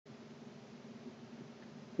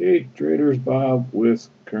Hey traders, Bob with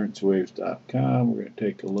CurrencyWaves.com. We're going to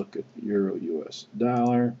take a look at the Euro US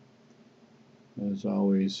dollar. As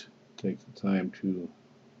always, take the time to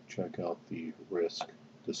check out the risk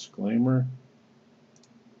disclaimer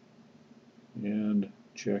and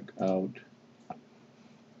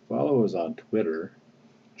follow us on Twitter,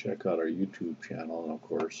 check out our YouTube channel, and of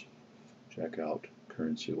course check out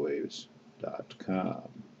CurrencyWaves.com.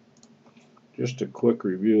 Just a quick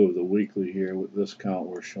review of the weekly here. With this count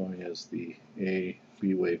we're showing as the A,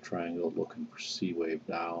 B wave triangle looking for C wave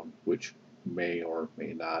down, which may or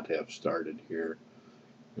may not have started here.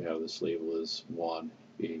 We have this label as 1,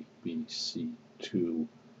 A, B, C, 2,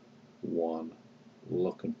 1,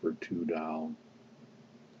 looking for 2 down,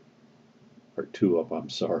 or 2 up, I'm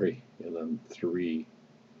sorry, and then 3,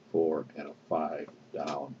 4, and a 5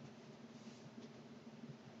 down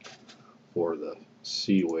for the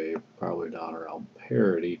C wave, probably down around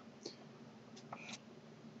parity.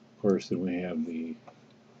 Of course, then we have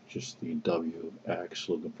just the WX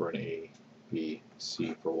looking for an A, B,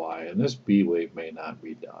 C for Y, and this B wave may not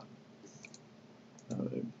be done.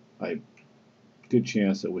 Good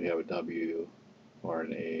chance that we have a W or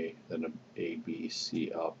an A, then an A, B,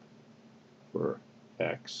 C up for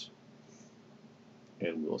X,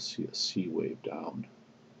 and we'll see a C wave down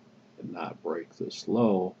and not break this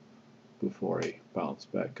low before I bounce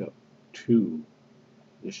back up to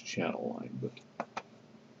this channel line. But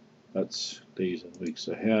that's days and weeks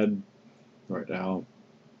ahead. Right now,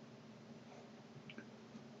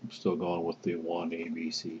 I'm still going with the 1 A,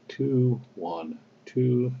 B, C, 2, 1,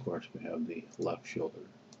 2. Of course, we have the left shoulder,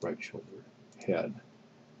 right shoulder, head,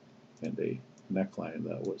 and a neckline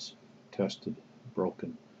that was tested,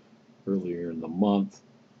 broken earlier in the month,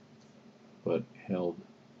 but held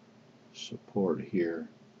support here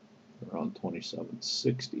around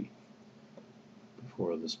 2760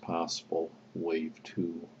 before this possible wave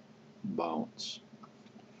 2 bounce.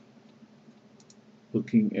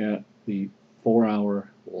 Looking at the 4-hour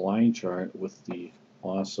line chart with the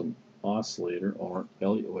Awesome Oscillator or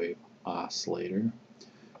Elliott Wave Oscillator,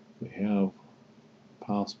 we have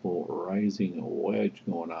possible rising wedge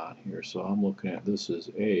going on here. So I'm looking at this as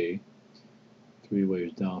A, 3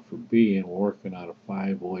 waves down for B, and working out of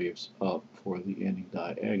 5 waves up for the ending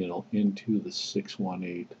diagonal into the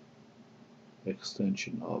 618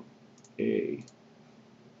 extension of A.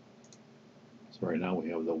 So right now we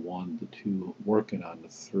have the 1, the 2, working on the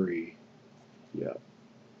 3. Yeah.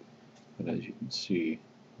 And as you can see,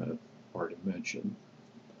 I've already mentioned,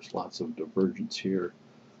 there's lots of divergence here,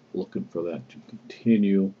 looking for that to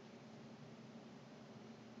continue.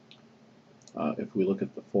 If we look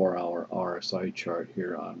at the 4-hour RSI chart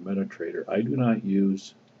here on MetaTrader, I do not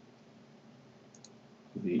use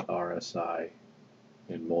the RSI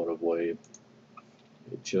in Motive Wave.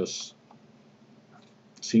 It just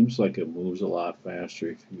seems like it moves a lot faster.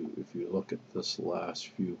 If you look at this last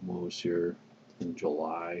few moves here in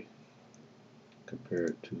July, compare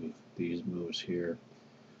it to these moves here,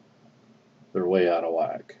 they're way out of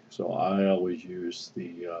whack. So I always use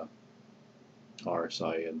the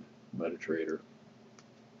RSI in MetaTrader.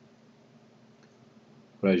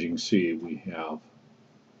 But as you can see, we have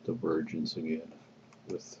divergence again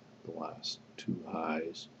with the last 2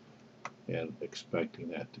 highs, and expecting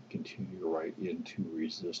that to continue right into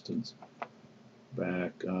resistance.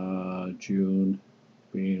 Back June,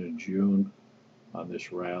 beginning of June, on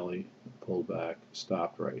this rally, it pulled back,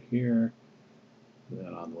 stopped right here,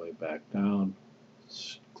 then on the way back down,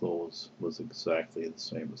 its close was exactly the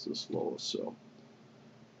same as this low. So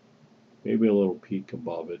maybe a little peak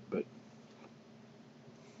above it, but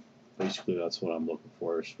basically that's what I'm looking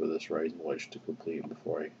for, is for this rising wedge to complete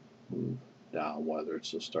before I move down, whether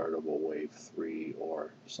it's the start of a wave 3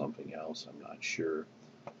 or something else. I'm not sure.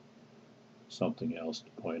 Something else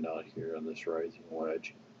to point out here on this rising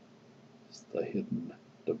wedge is the hidden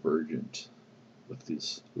divergence with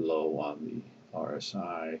this low on the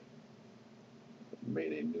RSI. It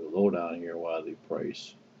made a new low down here while the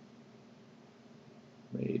price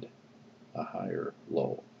made a higher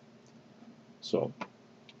low. So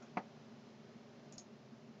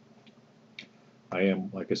I am,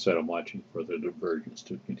 like I said, I'm watching for the divergence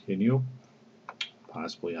to continue,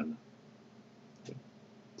 possibly on the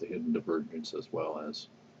hidden divergence as well as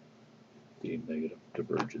the negative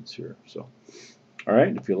divergence here. So, all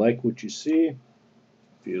right, if you like what you see,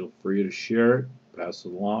 feel free to share it, pass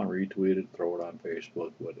it along, retweet it, throw it on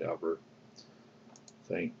Facebook, whatever.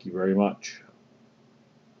 Thank you very much.